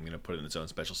zine. I'm going to put it in its own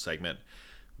special segment.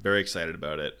 Very excited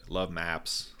about it. Love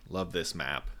maps. Love this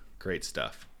map. Great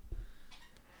stuff.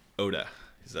 Oda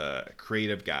is a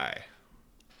creative guy.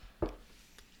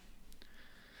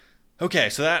 Okay,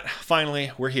 so that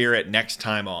finally we're here at Next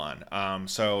Time On.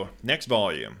 So next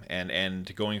volume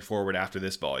and going forward after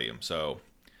this volume. So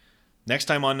Next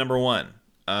Time On number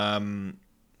 1.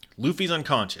 Luffy's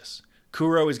unconscious.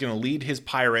 Kuro is going to lead his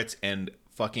pirates and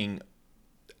fucking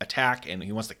attack, and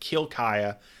he wants to kill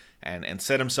Kaya and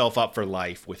set himself up for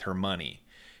life with her money.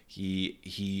 He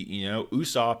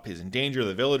Usopp is in danger.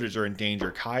 The villagers are in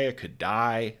danger. Kaya could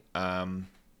die. And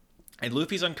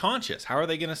Luffy's unconscious. How are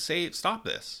they going to stop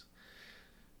this?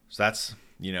 So that's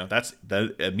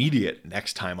the immediate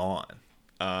Next Time On.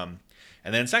 And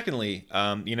then secondly,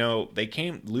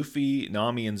 Luffy,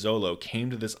 Nami, and Zolo came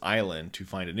to this island to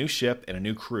find a new ship and a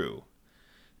new crew.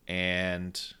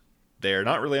 And they're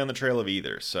not really on the trail of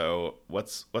either. So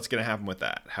what's going to happen with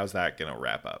that? How's that going to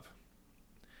wrap up?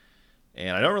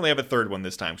 And I don't really have a third one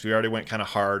this time, because we already went kind of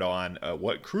hard on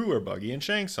what crew are Buggy and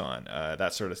Shanks on,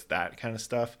 that kind of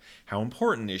stuff. How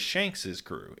important is Shanks'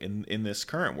 crew in this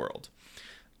current world?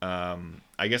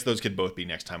 I guess those could both be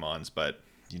Next Time Ons, but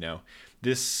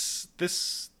this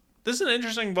is an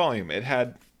interesting volume. It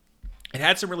had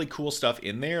some really cool stuff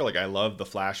in there. Like, I love the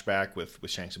flashback with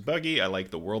Shanks and Buggy. I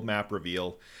like the world map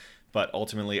reveal, but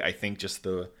ultimately I think just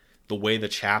the way the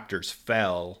chapters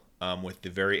fell with the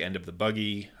very end of the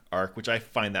Buggy arc, which I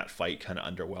find that fight kind of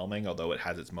underwhelming, although it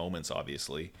has its moments,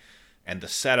 obviously, and the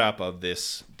setup of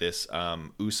this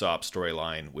Usopp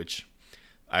storyline, which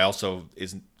I also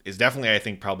is definitely, I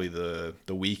think, probably the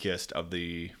weakest of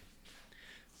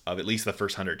at least the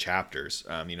first 100 chapters.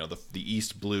 The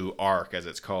East Blue arc, as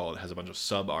it's called, has a bunch of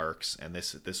sub arcs, and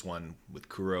this one with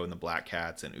Kuro and the Black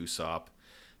Cats and Usopp,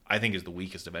 I think, is the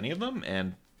weakest of any of them,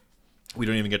 and we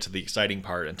don't even get to the exciting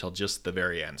part until just the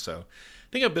very end. So I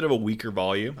think a bit of a weaker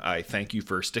volume. I thank you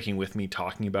for sticking with me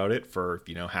talking about it for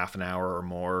half an hour or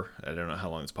more. I don't know how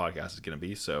long this podcast is going to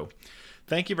be, so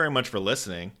thank you very much for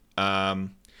listening. I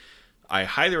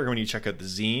highly recommend you check out the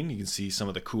zine. You can see some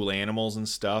of the cool animals and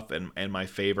stuff, and my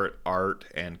favorite art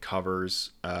and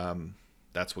covers.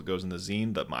 That's what goes in the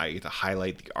zine. I get to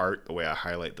highlight the art the way I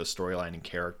highlight the storyline and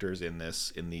characters in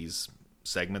these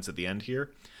segments at the end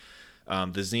here.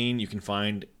 The zine you can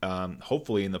find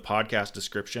hopefully in the podcast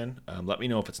description. Let me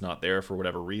know if it's not there for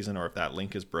whatever reason, or if that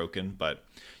link is broken, but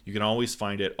you can always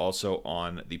find it also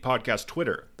on the podcast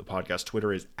Twitter. The podcast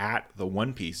Twitter is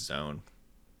 @TheOnePieceZone,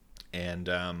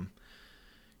 and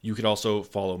you could also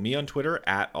follow me on Twitter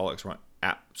You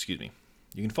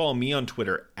can follow me on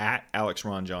Twitter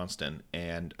 @AlexRonJohnston,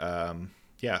 and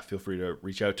feel free to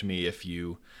reach out to me if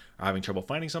you are having trouble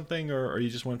finding something, or you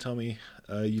just want to tell me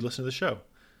you listen to the show.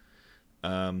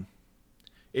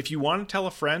 If you want to tell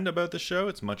a friend about the show,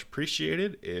 it's much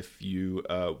appreciated. If you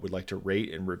would like to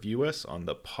rate and review us on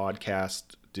the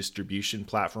podcast distribution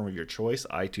platform of your choice,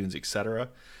 iTunes, etc.,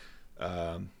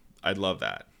 I'd love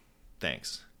that.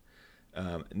 Thanks.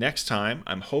 Next time,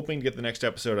 I'm hoping to get the next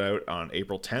episode out on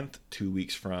April 10th, 2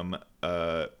 weeks from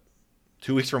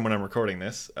when I'm recording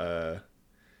this,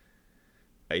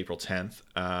 April 10th.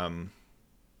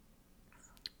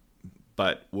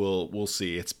 But we'll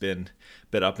see. It's been a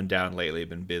bit up and down lately. I've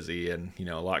been busy and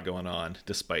a lot going on,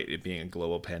 despite it being a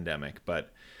global pandemic.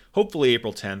 But hopefully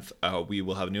April 10th, we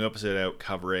will have a new episode out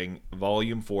covering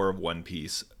Volume 4 of One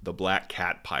Piece, The Black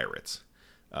Cat Pirates.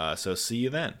 So see you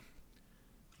then.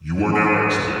 You are now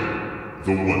exiting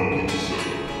the One Piece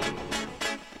Zone.